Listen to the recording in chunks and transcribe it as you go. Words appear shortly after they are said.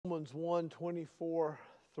Romans 1:24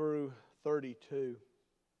 through 32.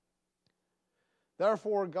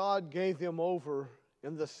 Therefore God gave them over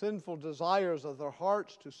in the sinful desires of their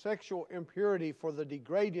hearts to sexual impurity for the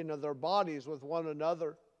degrading of their bodies with one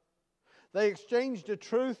another. They exchanged the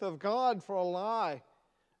truth of God for a lie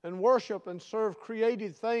and worship and serve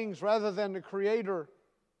created things rather than the Creator,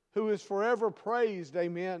 who is forever praised.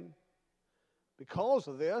 Amen. Because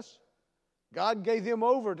of this, God gave them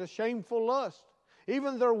over to shameful lust.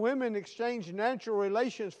 Even their women exchanged natural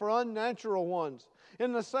relations for unnatural ones.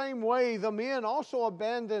 In the same way, the men also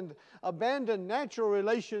abandoned natural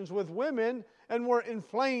relations with women and were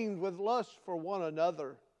inflamed with lust for one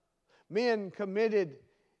another. Men committed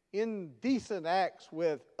indecent acts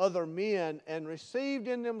with other men and received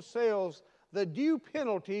in themselves the due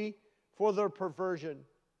penalty for their perversion.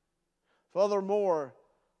 Furthermore,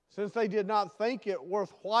 since they did not think it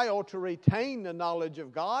worthwhile to retain the knowledge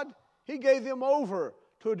of God, He gave them over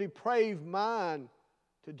to a depraved mind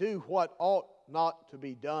to do what ought not to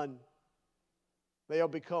be done. They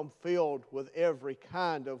have become filled with every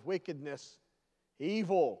kind of wickedness,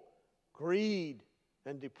 evil, greed,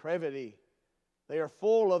 and depravity. They are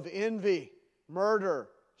full of envy, murder,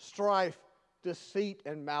 strife, deceit,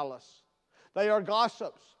 and malice. They are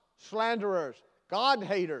gossips, slanderers,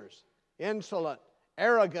 God-haters, insolent,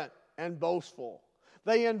 arrogant, and boastful.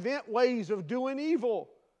 They invent ways of doing evil.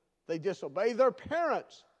 They disobey their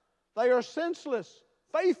parents. They are senseless,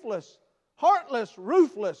 faithless, heartless,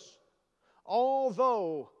 ruthless.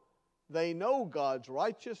 Although they know God's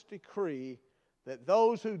righteous decree that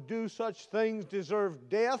those who do such things deserve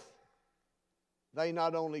death, they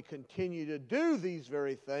not only continue to do these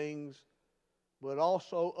very things, but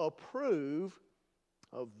also approve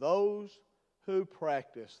of those who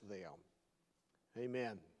practice them.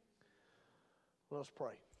 Amen. Let's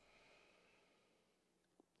pray.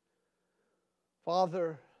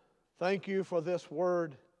 Father, thank You for this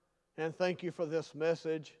word, and thank You for this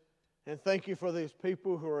message, and thank You for these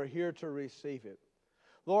people who are here to receive it.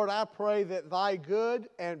 Lord, I pray that Thy good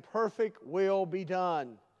and perfect will be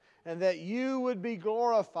done, and that You would be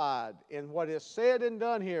glorified in what is said and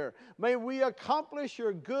done here. May we accomplish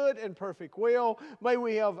Your good and perfect will. May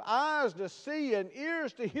we have eyes to see and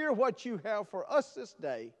ears to hear what You have for us this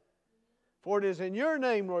day. For it is in Your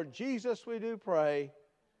name, Lord Jesus, we do pray.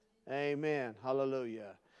 Amen.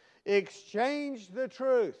 Hallelujah. Exchange the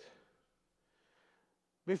truth.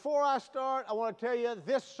 Before I start, I want to tell you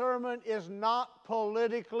this sermon is not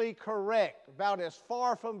politically correct. About as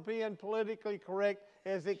far from being politically correct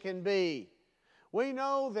as it can be. We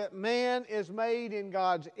know that man is made in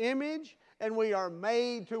God's image, and we are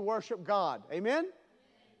made to worship God. Amen?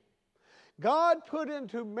 God put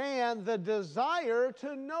into man the desire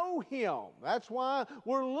to know Him. That's why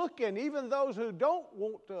we're looking. Even those who don't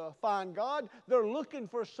want to find God, they're looking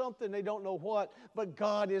for something, they don't know what, but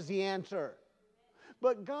God is the answer.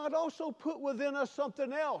 But God also put within us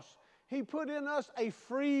something else. He put in us a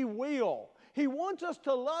free will. He wants us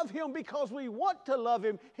to love Him because we want to love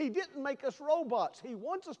Him. He didn't make us robots. He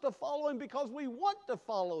wants us to follow Him because we want to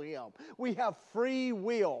follow Him. We have free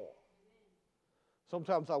will.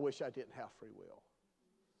 Sometimes I wish I didn't have free will,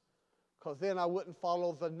 because then I wouldn't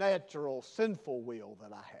follow the natural, sinful will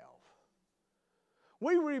that I have.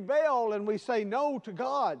 We rebel and we say no to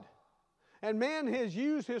God. And man has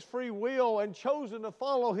used his free will and chosen to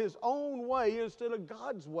follow his own way instead of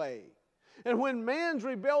God's way. And when man's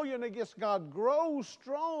rebellion against God grows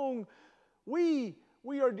strong, we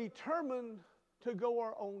are determined to go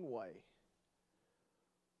our own way.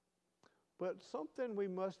 But something we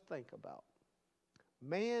must think about.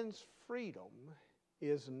 Man's freedom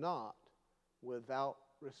is not without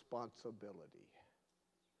responsibility.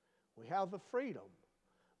 We have the freedom,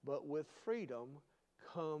 but with freedom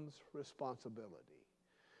comes responsibility.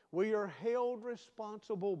 We are held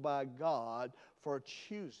responsible by God for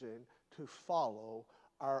choosing to follow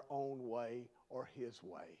our own way or His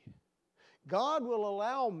way. God will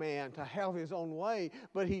allow man to have his own way,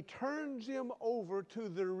 but He turns him over to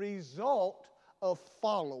the result of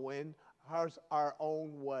following our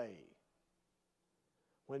own way.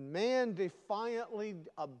 When man defiantly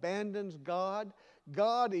abandons God,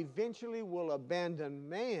 God eventually will abandon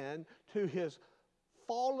man to his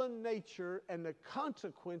fallen nature and the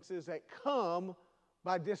consequences that come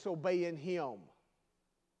by disobeying Him.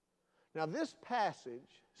 Now, this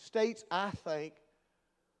passage states, I think,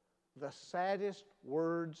 the saddest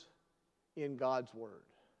words in God's Word.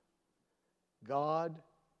 God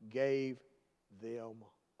gave them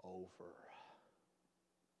over.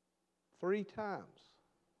 3 times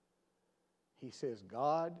He says,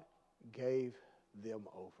 God gave them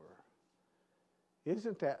over.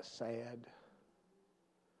 Isn't that sad?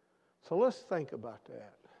 So let's think about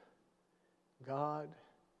that. God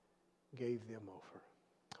gave them over.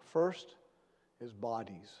 First is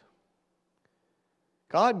bodies.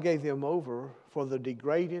 God gave them over for the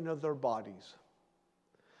degrading of their bodies.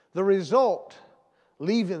 The result,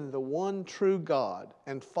 leaving the one true God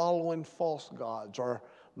and following false gods or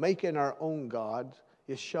making our own gods,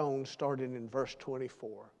 is shown starting in verse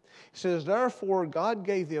 24. It says, therefore God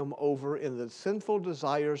gave them over in the sinful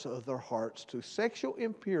desires of their hearts to sexual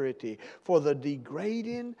impurity for the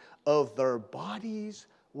degrading of their bodies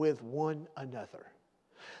with one another.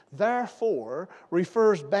 Therefore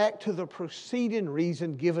refers back to the preceding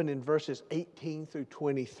reason given in verses 18 through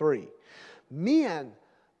 23.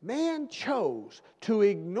 Man chose to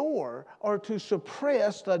ignore or to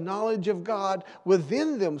suppress the knowledge of God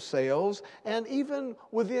within themselves and even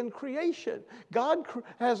within creation. God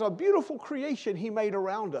has a beautiful creation He made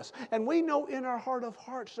around us. And we know in our heart of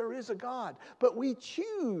hearts there is a God. But we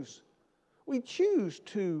choose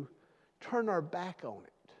to turn our back on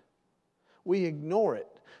it. We ignore it.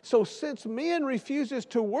 So since man refuses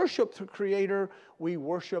to worship the Creator, we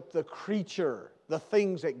worship the creature, the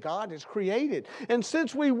things that God has created. And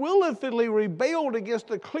since we willfully rebelled against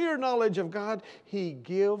the clear knowledge of God, He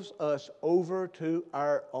gives us over to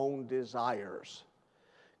our own desires.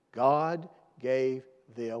 God gave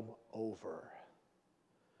them over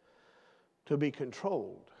to be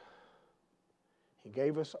controlled. He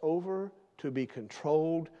gave us over to be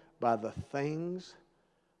controlled by the things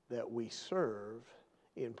that we serve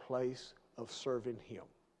in place of serving Him.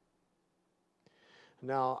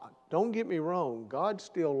 Now, don't get me wrong, God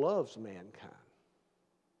still loves mankind.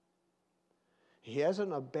 He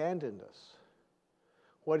hasn't abandoned us.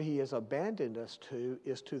 What He has abandoned us to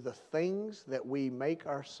is to the things that we make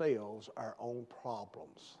ourselves our own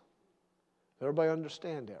problems. Everybody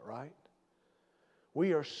understand that, right?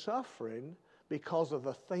 We are suffering because of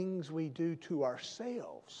the things we do to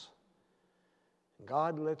ourselves.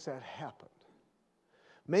 God lets that happen.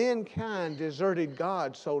 Mankind deserted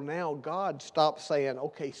God, so now God stops saying,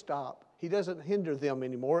 okay, stop. He doesn't hinder them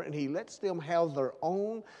anymore, and He lets them have their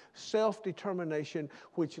own self-determination,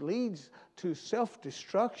 which leads to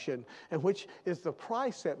self-destruction, and which is the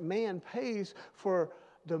price that man pays for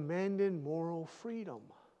demanding moral freedom.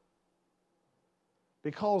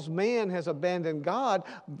 Because man has abandoned God,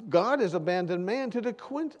 God has abandoned man to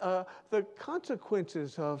the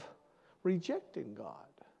consequences of rejecting God.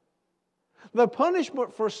 The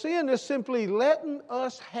punishment for sin is simply letting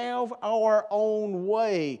us have our own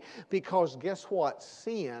way. Because guess what?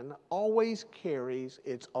 Sin always carries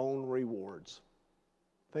its own rewards.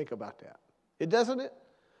 Think about that. It doesn't it?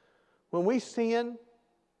 When we sin,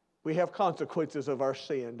 we have consequences of our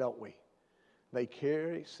sin, don't we?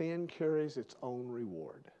 Sin carries its own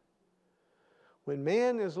reward. When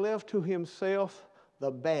man is left to himself, the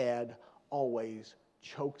bad always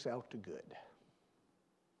chokes out the good.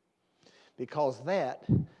 Because that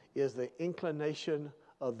is the inclination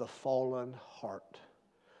of the fallen heart,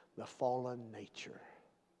 the fallen nature.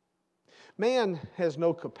 Man has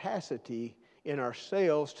no capacity in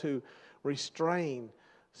ourselves to restrain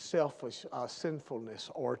selfish sinfulness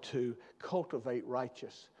or to cultivate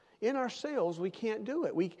righteousness. In ourselves, we can't do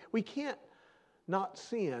it. We can't not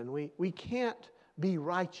sin. We can't be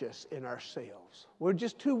righteous in ourselves. We're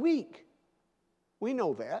just too weak. We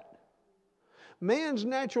know that. Man's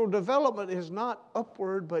natural development is not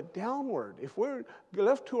upward but downward. If we're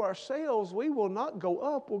left to ourselves, we will not go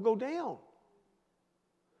up, we'll go down.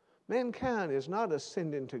 Mankind is not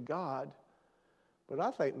ascending to God, but I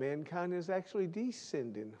think mankind is actually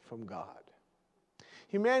descending from God.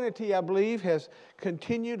 Humanity, I believe, has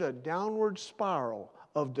continued a downward spiral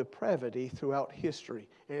of depravity throughout history,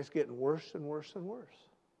 and it's getting worse and worse and worse.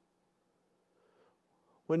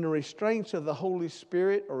 When the restraints of the Holy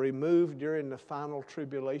Spirit are removed during the final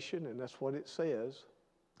tribulation, and that's what it says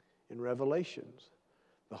in Revelations,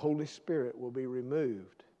 the Holy Spirit will be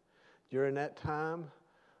removed. During that time,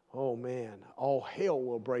 oh man, all hell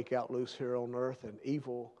will break out loose here on earth, and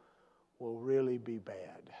evil will really be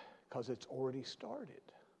bad because it's already started.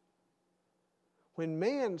 When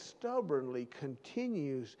man stubbornly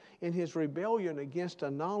continues in his rebellion against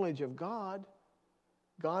the knowledge of God,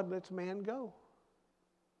 God lets man go.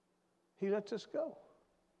 He lets us go.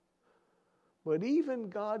 But even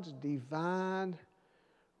God's divine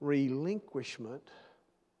relinquishment,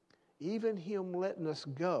 even Him letting us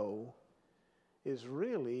go, is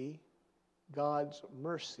really God's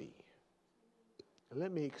mercy.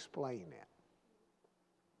 Let me explain that.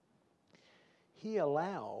 He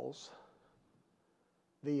allows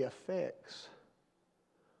the effects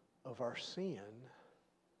of our sin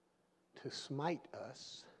to smite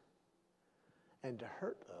us and to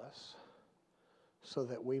hurt us so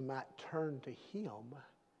that we might turn to Him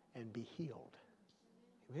and be healed.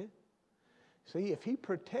 Amen? See, if He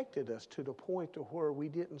protected us to the point to where we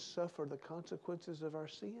didn't suffer the consequences of our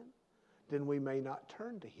sin, then we may not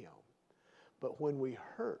turn to Him. But when we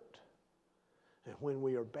hurt, and when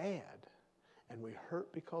we are bad, and we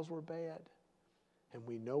hurt because we're bad, and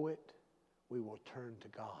we know it, we will turn to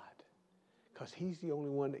God. Because He's the only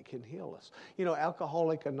one that can heal us. You know,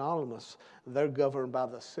 Alcoholics Anonymous, they're governed by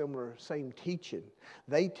the same teaching.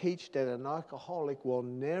 They teach that an alcoholic will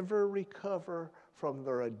never recover from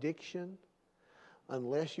their addiction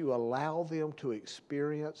unless you allow them to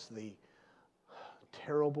experience the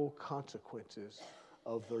terrible consequences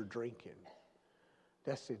of their drinking.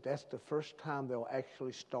 That's it. That's the first time they'll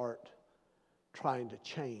actually start trying to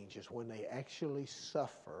change, is when they actually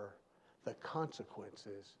suffer the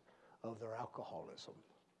consequences of their alcoholism.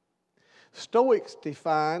 Stoics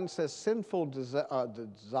says sinful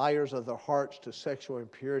desires of their hearts to sexual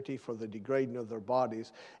impurity for the degrading of their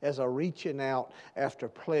bodies as a reaching out after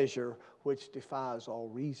pleasure which defies all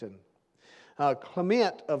reason.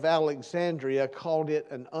 Clement of Alexandria called it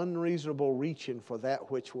an unreasonable reaching for that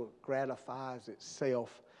which gratifies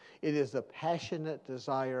itself. It is a passionate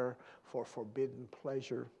desire for forbidden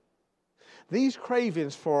pleasure. These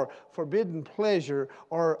cravings for forbidden pleasure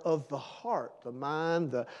are of the heart, the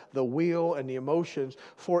mind, the will, and the emotions.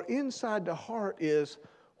 For inside the heart is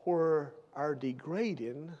where our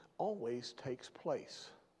degrading always takes place.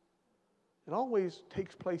 It always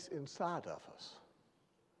takes place inside of us.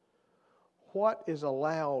 What is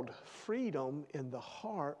allowed freedom in the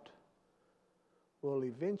heart will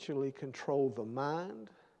eventually control the mind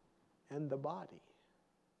and the body.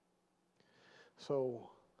 So,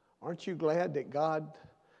 aren't you glad that God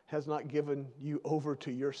has not given you over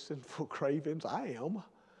to your sinful cravings? I am,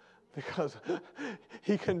 because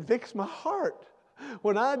He convicts my heart.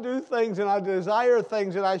 When I do things and I desire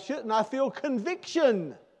things that I shouldn't, I feel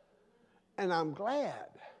conviction. And I'm glad.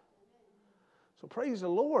 So praise the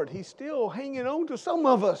Lord. He's still hanging on to some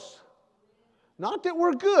of us. Not that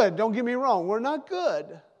we're good, don't get me wrong. We're not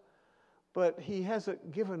good. But He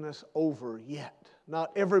hasn't given us over yet.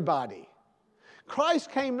 Not everybody. Christ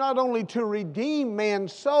came not only to redeem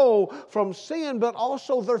man's soul from sin, but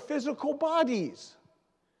also their physical bodies.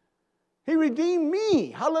 He redeemed me.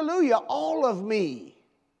 Hallelujah. All of me.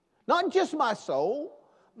 Not just my soul,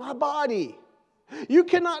 my body. You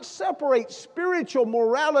cannot separate spiritual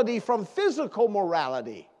morality from physical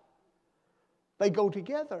morality. They go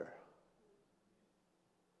together.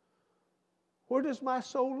 Where does my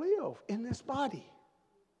soul live? In this body.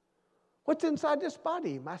 What's inside this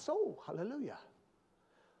body? My soul. Hallelujah.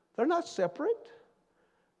 They're not separate.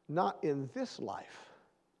 Not in this life.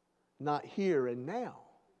 Not here and now.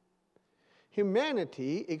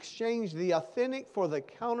 Humanity exchanged the authentic for the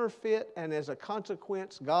counterfeit, and as a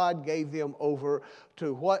consequence, God gave them over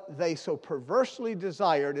to what they so perversely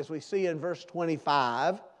desired, as we see in verse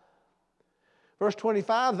 25. Verse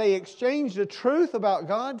 25, they exchanged the truth about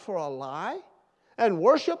God for a lie, and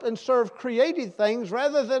worship and serve created things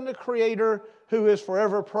rather than the Creator who is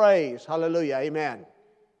forever praised. Hallelujah. Amen.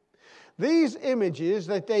 These images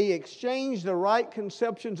that they exchanged the right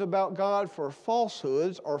conceptions about God for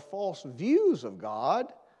falsehoods or false views of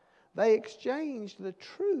God, they exchanged the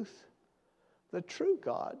true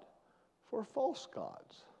God, for false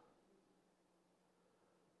gods.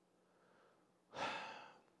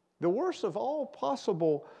 The worst of all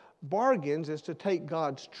possible bargains is to take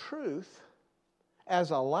God's truth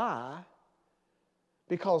as a lie,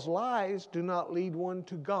 because lies do not lead one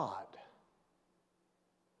to God.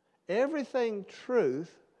 Everything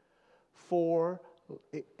truth for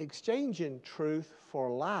exchanging truth for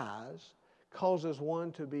lies causes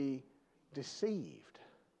one to be deceived.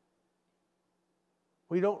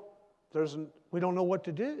 We don't know what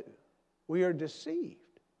to do. We are deceived.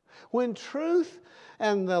 When truth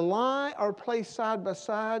and the lie are placed side by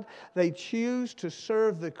side, they choose to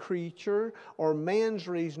serve the creature or man's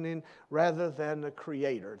reasoning rather than the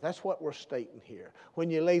Creator. That's what we're stating here. When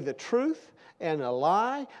you lay the truth and a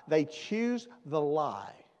lie, they choose the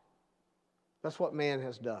lie. That's what man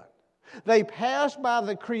has done. They passed by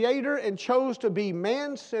the Creator and chose to be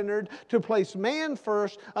man-centered, to place man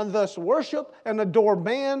first, and thus worship and adore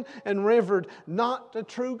man and revered not the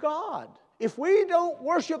true God. If we don't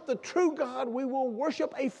worship the true God, we will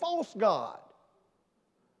worship a false God.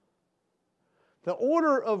 The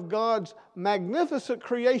order of God's magnificent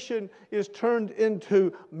creation is turned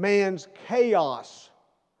into man's chaos.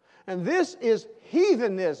 And this is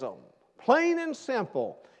heathenism, plain and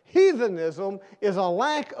simple. Heathenism is a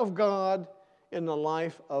lack of God in the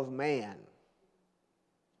life of man.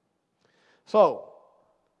 So,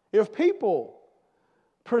 if people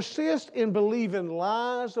persist in believing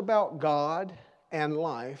lies about God and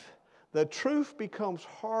life, the truth becomes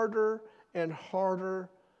harder and harder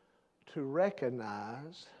to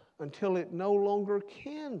recognize until it no longer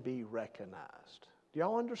can be recognized. Do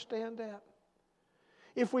y'all understand that?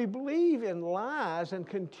 If we believe in lies and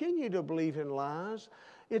continue to believe in lies,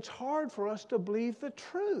 it's hard for us to believe the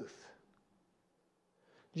truth.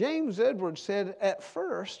 James Edwards said, at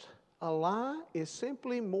first, a lie is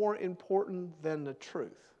simply more important than the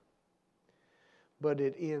truth, but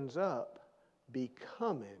it ends up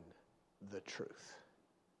becoming the truth.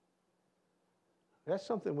 That's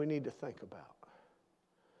something we need to think about.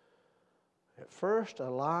 At first, a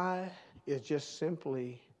lie is just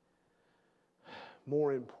simply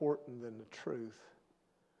more important than the truth.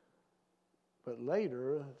 But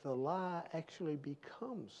later, the lie actually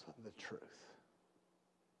becomes the truth.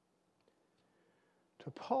 To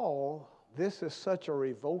Paul, this is such a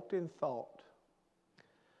revolting thought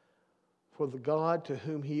for the God to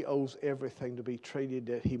whom he owes everything to be treated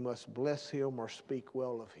that he must bless him or speak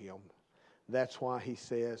well of him. That's why he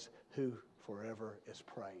says, who forever is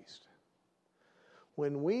praised.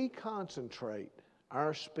 When we concentrate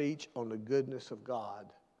our speech on the goodness of God,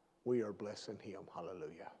 we are blessing him.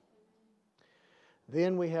 Hallelujah.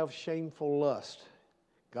 Then we have shameful lust.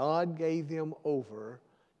 God gave them over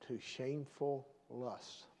to shameful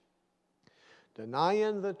lust.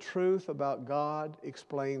 Denying the truth about God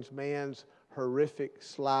explains man's horrific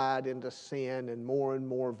slide into sin and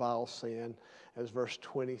more vile sin, as verse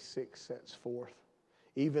 26 sets forth.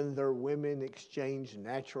 Even their women exchange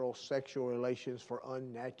natural sexual relations for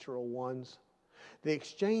unnatural ones. The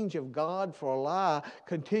exchange of God for a lie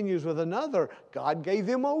continues with another. God gave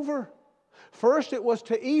them over. First it was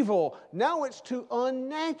to evil. Now it's to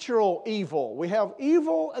unnatural evil. We have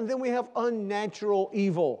evil and then we have unnatural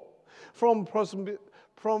evil. From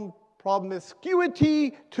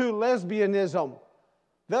promiscuity to lesbianism.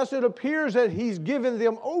 Thus it appears that he's given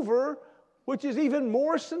them over, which is even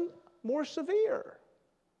more severe.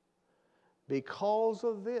 Because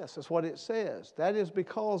of this, is what it says. That is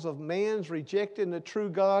because of man's rejecting the true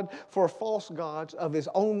God for false gods of his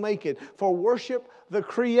own making, for worship the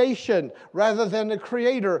creation rather than the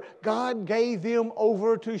Creator. God gave them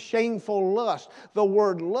over to shameful lust. The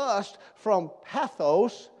word lust from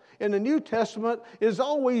pathos in the New Testament is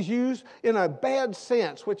always used in a bad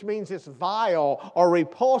sense, which means it's vile or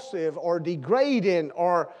repulsive or degrading,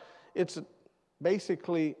 or it's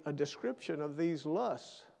basically a description of these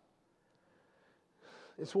lusts.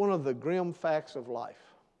 It's one of the grim facts of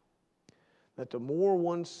life that the more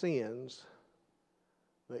one sins,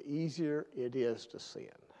 the easier it is to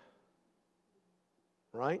sin.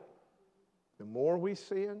 Right? The more we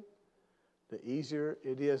sin, the easier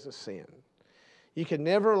it is to sin. You can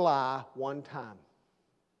never lie one time.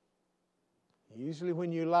 Usually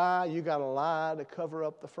when you lie, you got to lie to cover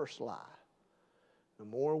up the first lie. The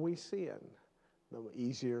more we sin, the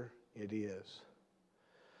easier it is.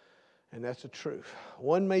 And that's the truth.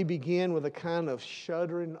 One may begin with a kind of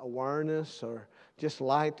shuddering awareness or just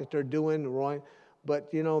light that they're doing wrong.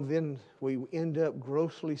 But, then we end up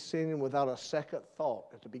grossly sinning without a second thought.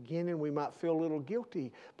 At the beginning, we might feel a little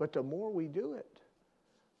guilty. But the more we do it,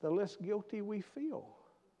 the less guilty we feel.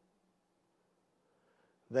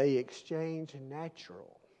 They exchange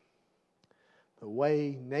natural. The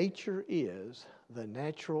way nature is, the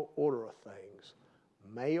natural order of things,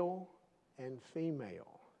 male and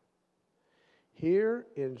female. Here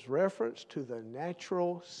is reference to the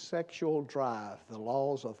natural sexual drive. The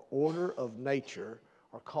laws of order of nature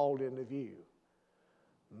are called into view.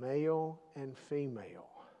 Male and female.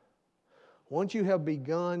 Once you have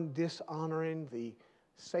begun dishonoring the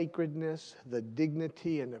sacredness, the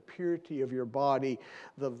dignity, and the purity of your body,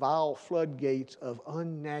 the vile floodgates of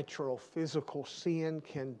unnatural physical sin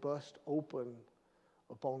can bust open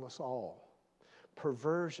upon us all.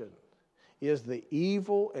 Perversion is the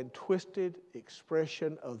evil and twisted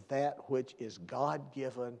expression of that which is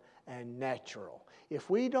God-given and natural. If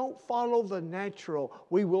we don't follow the natural,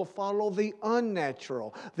 we will follow the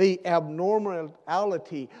unnatural. The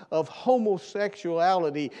abnormality of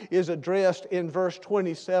homosexuality is addressed in verse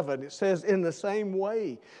 27. It says, in the same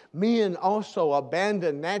way, men also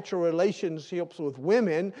abandoned natural relationships with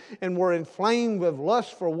women and were inflamed with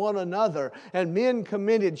lust for one another. And men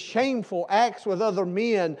committed shameful acts with other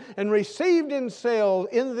men and received in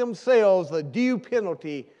themselves the due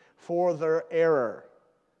penalty for their error.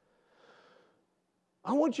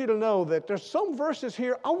 I want you to know that there's some verses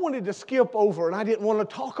here I wanted to skip over and I didn't want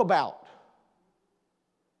to talk about.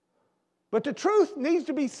 But the truth needs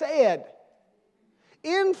to be said.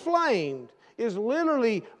 Inflamed is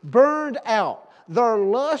literally burned out. Their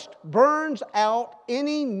lust burns out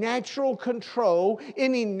any natural control,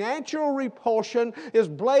 any natural repulsion is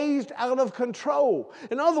blazed out of control.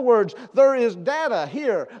 In other words, there is data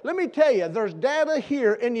here. Let me tell you, there's data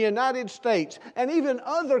here in the United States and even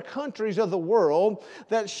other countries of the world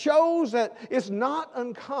that shows that it's not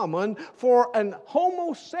uncommon for an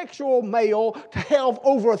homosexual male to have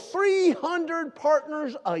over 300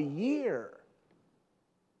 partners a year.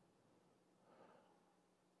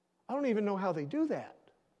 I don't even know how they do that.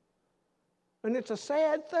 And it's a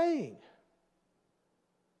sad thing.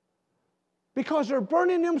 Because they're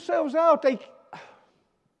burning themselves out.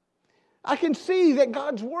 I can see that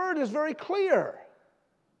God's Word is very clear.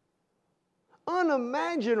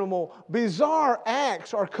 Unimaginable, bizarre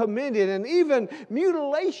acts are committed, and even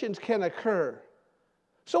mutilations can occur.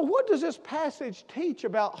 So what does this passage teach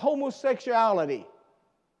about homosexuality?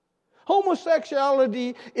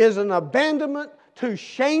 Homosexuality is an abandonment to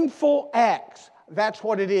shameful acts. That's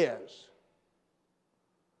what it is.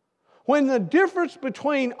 When the difference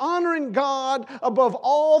between honoring God above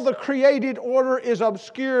all the created order is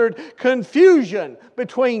obscured, confusion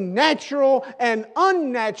between natural and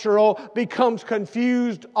unnatural becomes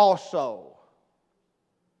confused also.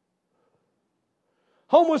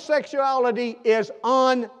 Homosexuality is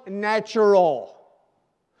unnatural.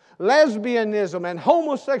 Lesbianism and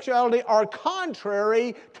homosexuality are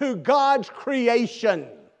contrary to God's creation.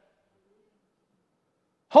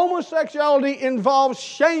 Homosexuality involves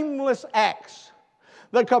shameless acts.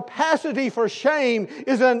 The capacity for shame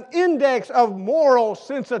is an index of moral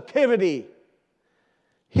sensitivity.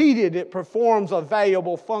 Heeded, it performs a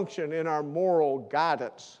valuable function in our moral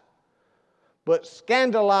guidance. But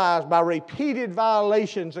scandalized by repeated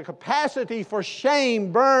violations, the capacity for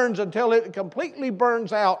shame burns until it completely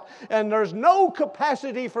burns out. And there's no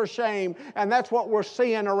capacity for shame. And that's what we're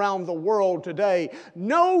seeing around the world today.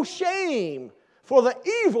 No shame for the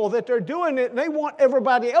evil that they're doing it. And they want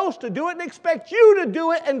everybody else to do it and expect you to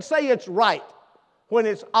do it and say it's right when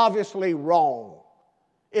it's obviously wrong.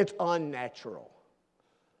 It's unnatural.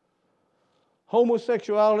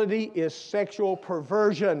 Homosexuality is sexual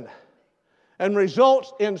perversion and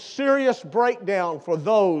results in serious breakdown for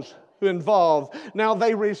those who involved. Now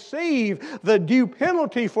they receive the due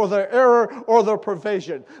penalty for their error or their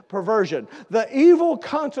perversion. The evil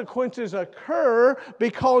consequences occur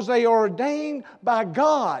because they are ordained by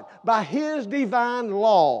God, by His divine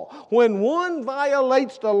law. When one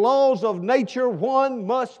violates the laws of nature, one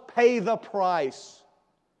must pay the price.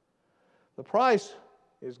 The price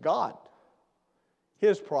is God,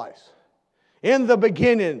 His price. In the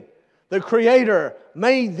beginning, the Creator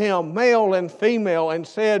made them male and female and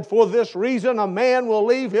said, for this reason a man will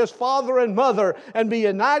leave his father and mother and be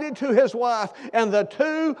united to his wife, and the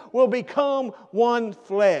two will become one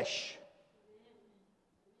flesh.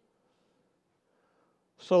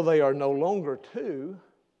 So they are no longer two,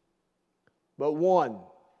 but one.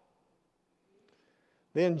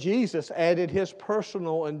 Then Jesus added His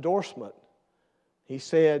personal endorsement. He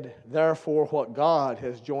said, therefore what God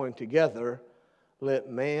has joined together,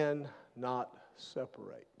 let man not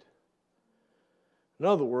separate. In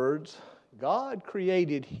other words, God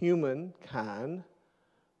created humankind,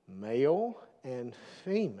 male and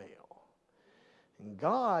female. And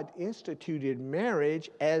God instituted marriage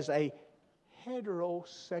as a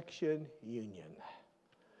heterosexual union.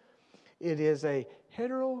 It is a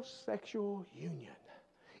heterosexual union.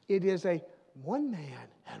 It is a one man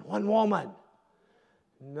and one woman.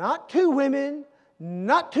 Not two women,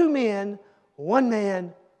 not two men, one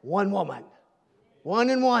man, one woman. One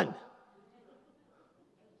and one.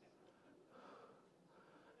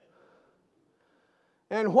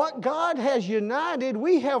 And what God has united,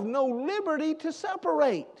 we have no liberty to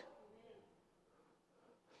separate.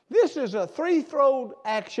 This is a threefold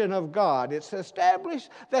action of God. It's established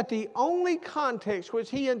that the only context which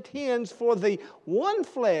He intends for the one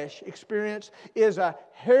flesh experience is a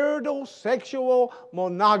heterosexual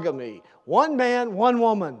monogamy. One man, one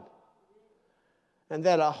woman. And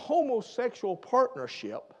that a homosexual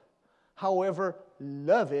partnership, however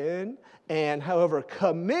loving and however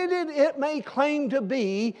committed it may claim to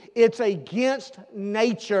be, it's against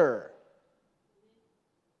nature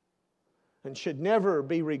and should never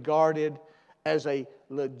be regarded as a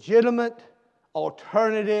legitimate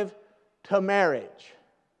alternative to marriage.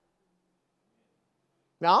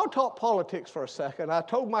 Now, I'll talk politics for a second. I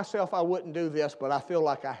told myself I wouldn't do this, but I feel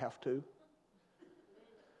like I have to.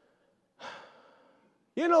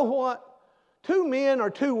 You know what? Two men or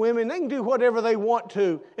two women, they can do whatever they want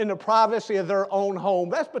to in the privacy of their own home.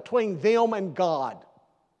 That's between them and God.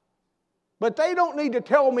 But they don't need to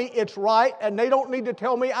tell me it's right, and they don't need to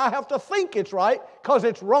tell me I have to think it's right, because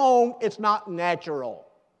it's wrong, it's not natural.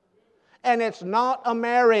 And it's not a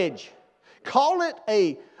marriage. Call it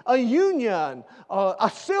a union,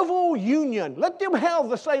 a civil union. Let them have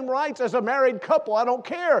the same rights as a married couple, I don't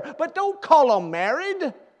care. But don't call them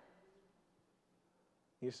married.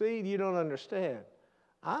 You see, you don't understand.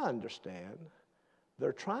 I understand.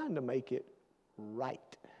 They're trying to make it right.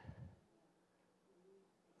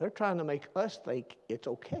 They're trying to make us think it's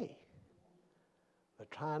okay. They're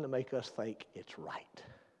trying to make us think it's right.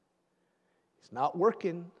 It's not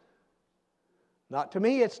working. Not to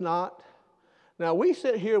me, it's not. Now, we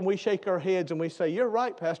sit here and we shake our heads and we say, you're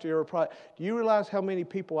right, Pastor, you're right. Do you realize how many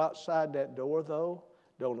people outside that door, though,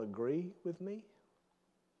 don't agree with me?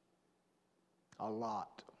 A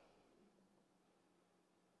lot.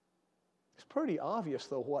 It's pretty obvious,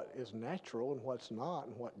 though, what is natural and what's not,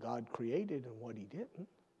 and what God created and what He didn't.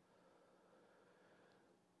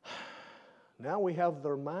 Now we have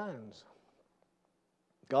their minds.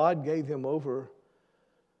 God gave them over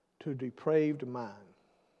to depraved mind.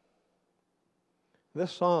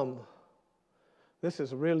 This psalm, this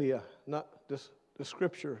is really the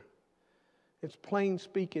scripture. It's plain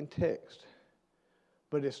speaking text,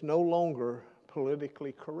 but it's no longer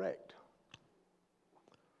politically correct.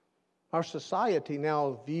 Our society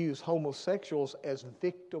now views homosexuals as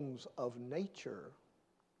victims of nature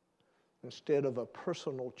instead of a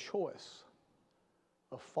personal choice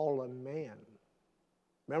of fallen man.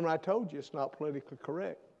 Remember, I told you it's not politically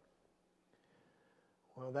correct.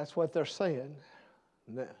 Well, that's what they're saying.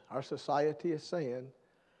 Our society is saying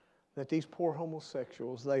that these poor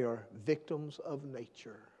homosexuals, they are victims of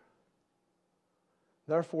nature.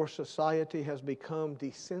 Therefore, society has become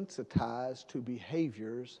desensitized to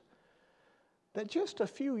behaviors that just a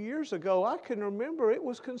few years ago, I can remember it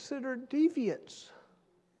was considered deviance.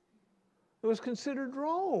 It was considered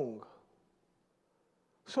wrong.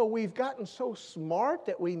 So we've gotten so smart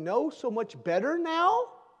that we know so much better now?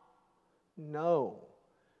 No.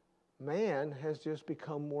 Man has just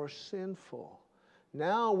become more sinful.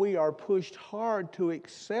 Now we are pushed hard to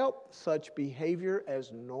accept such behavior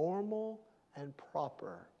as normal and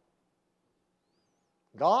proper.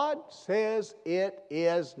 God says it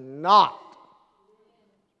is not.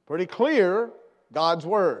 Pretty clear, God's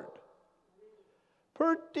Word.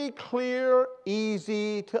 Pretty clear,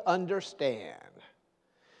 easy to understand.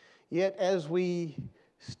 Yet as we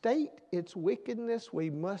state its wickedness, we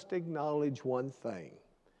must acknowledge one thing.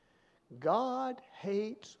 God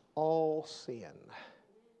hates all sin.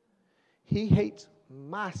 He hates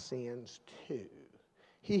my sins too.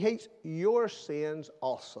 He hates your sins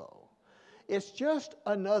also. It's just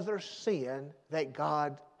another sin that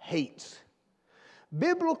God hates.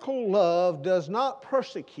 Biblical love does not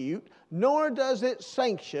persecute, nor does it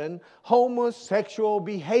sanction homosexual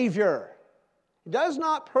behavior. It does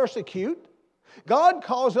not persecute. God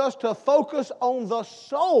calls us to focus on the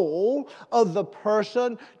soul of the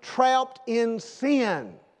person trapped in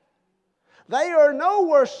sin. They are no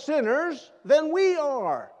worse sinners than we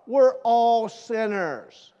are. We're all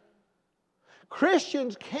sinners.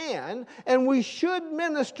 Christians can and we should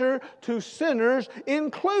minister to sinners,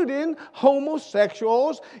 including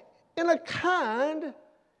homosexuals, in a kind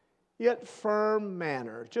yet firm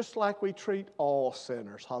manner, just like we treat all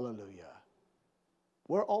sinners. Hallelujah.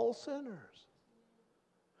 We're all sinners.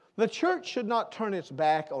 The church should not turn its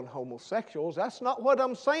back on homosexuals. That's not what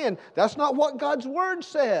I'm saying. That's not what God's Word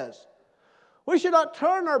says. We should not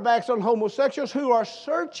turn our backs on homosexuals who are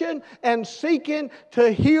searching and seeking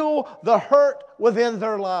to heal the hurt within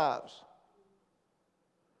their lives.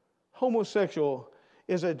 Homosexual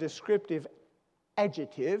is a descriptive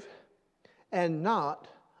adjective and not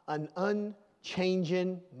an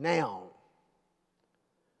unchanging noun.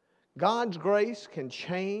 God's grace can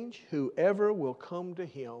change whoever will come to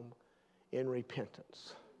Him in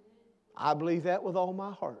repentance. I believe that with all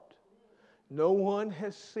my heart. No one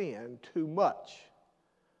has sinned too much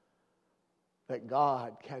that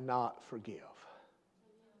God cannot forgive.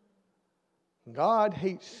 God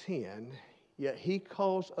hates sin, yet He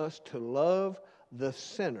calls us to love the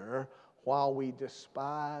sinner while we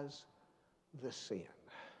despise the sin.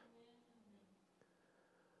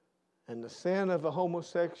 And the sin of a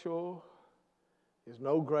homosexual is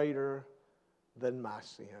no greater than my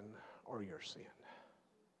sin or your sin.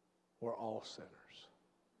 We're all sinners.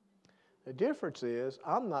 The difference is,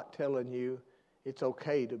 I'm not telling you it's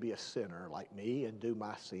okay to be a sinner like me and do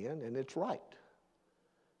my sin, and it's right.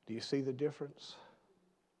 Do you see the difference?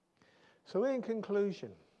 So in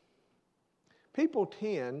conclusion, people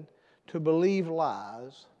tend to believe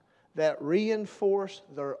lies that reinforce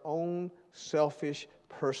their own selfish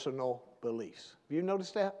personal beliefs. Have you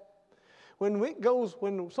noticed that?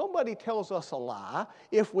 When somebody tells us a lie,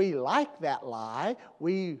 if we like that lie,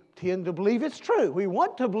 we tend to believe it's true. We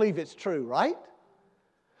want to believe it's true, right?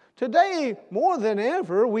 Today, more than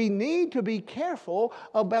ever, we need to be careful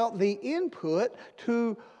about the input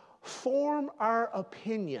to form our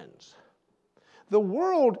opinions. The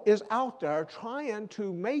world is out there trying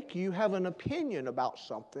to make you have an opinion about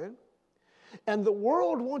something, and the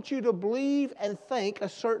world wants you to believe and think a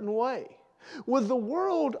certain way. With the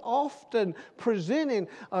world often presenting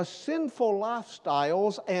sinful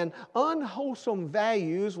lifestyles and unwholesome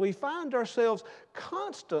values, we find ourselves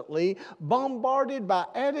constantly bombarded by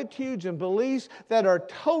attitudes and beliefs that are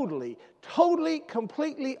totally,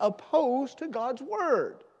 completely opposed to God's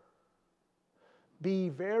Word. Be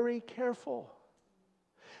very careful.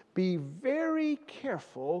 Be very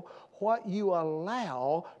careful what you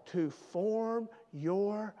allow to form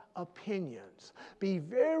your opinions. Be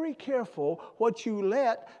very careful what you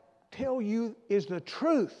let tell you is the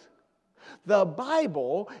truth. The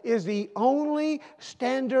Bible is the only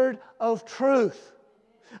standard of truth.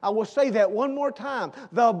 I will say that one more time.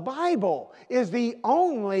 The Bible is the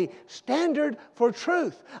only standard for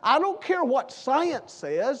truth. I don't care what science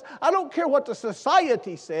says. I don't care what the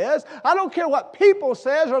society says. I don't care what people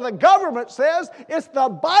says or the government says. It's the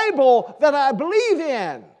Bible that I believe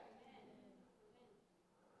in.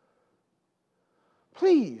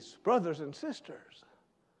 Please, brothers and sisters,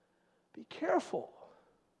 be careful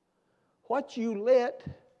what you let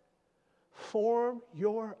form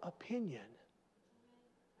your opinion.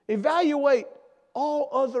 Evaluate all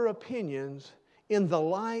other opinions in the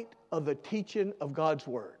light of the teaching of God's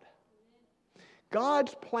Word.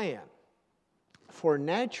 God's plan for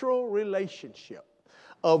natural relationship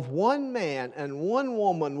of one man and one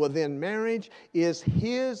woman within marriage is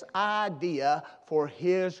His idea for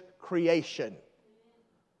His creation.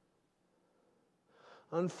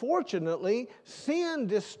 Unfortunately, sin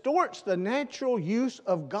distorts the natural use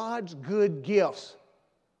of God's good gifts.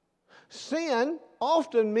 Sin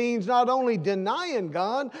often means not only denying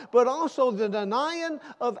God, but also the denying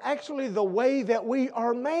of actually the way that we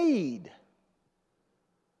are made.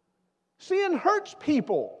 Sin hurts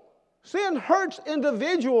people. Sin hurts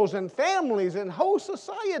individuals and families and whole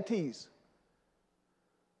societies.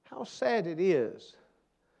 How sad it is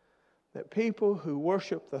that people who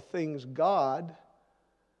worship the things God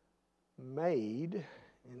made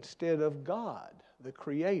instead of God, the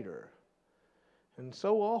Creator. And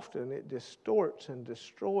so often it distorts and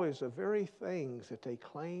destroys the very things that they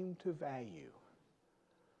claim to value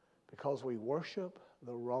because we worship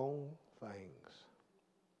the wrong things.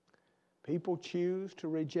 People choose to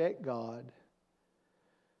reject God,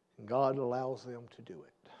 and God allows them to do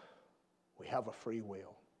it. We have a free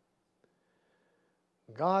will.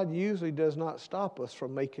 God usually does not stop us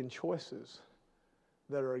from making choices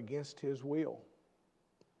that are against His will.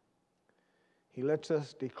 He lets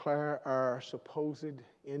us declare our supposed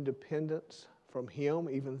independence from Him,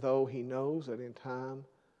 even though He knows that in time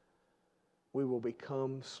we will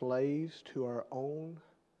become slaves to our own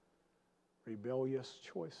rebellious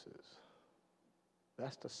choices.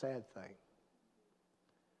 That's the sad thing.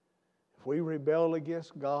 If we rebel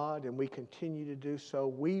against God and we continue to do so,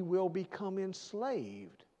 we will become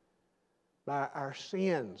enslaved by our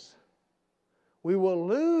sins. We will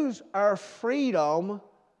lose our freedom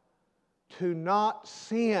to not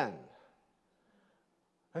sin.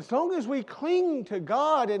 As long as we cling to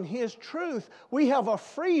God and His truth, we have a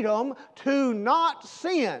freedom to not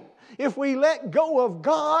sin. If we let go of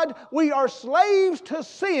God, we are slaves to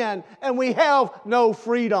sin and we have no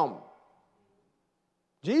freedom.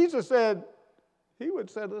 Jesus said He would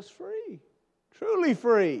set us free, truly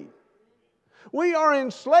free. We are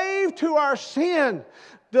enslaved to our sin.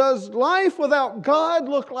 Does life without God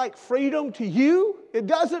look like freedom to you? It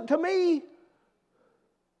doesn't to me.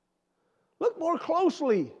 Look more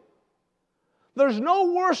closely. There's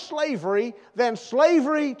no worse slavery than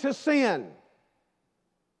slavery to sin.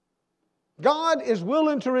 God is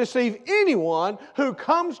willing to receive anyone who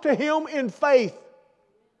comes to Him in faith.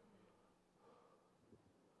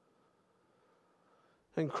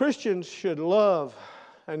 And Christians should love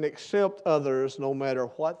and accept others no matter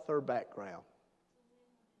what their background.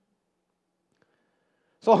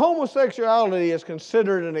 So homosexuality is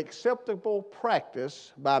considered an acceptable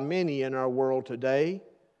practice by many in our world today,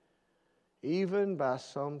 even by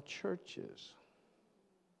some churches.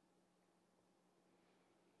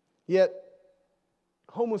 Yet,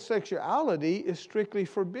 homosexuality is strictly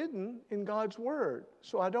forbidden in God's Word.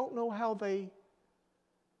 So I don't know how they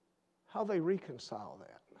reconcile that.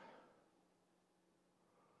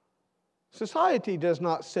 Society does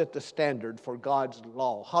not set the standard for God's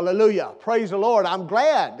law. Hallelujah. Praise the Lord. I'm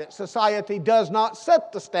glad that society does not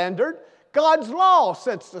set the standard. God's law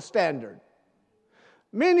sets the standard.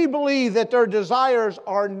 Many believe that their desires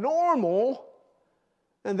are normal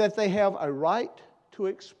and that they have a right to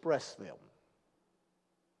express them.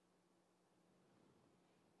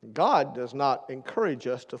 God does not encourage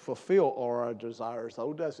us to fulfill all our desires,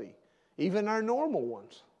 though, does He? Even our normal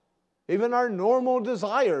ones. Even our normal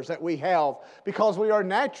desires that we have because we are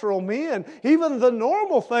natural men. Even the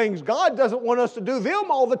normal things, God doesn't want us to do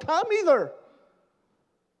them all the time either.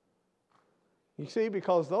 You see,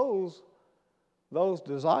 because those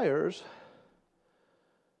desires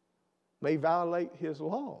may violate His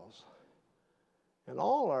laws. And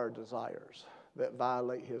all our desires that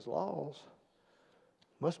violate His laws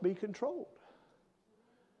must be controlled.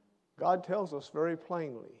 God tells us very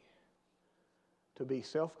plainly to be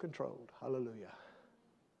self-controlled. Hallelujah.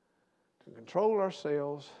 To control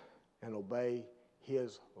ourselves and obey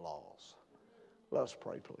His laws. Let us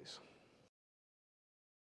pray, please.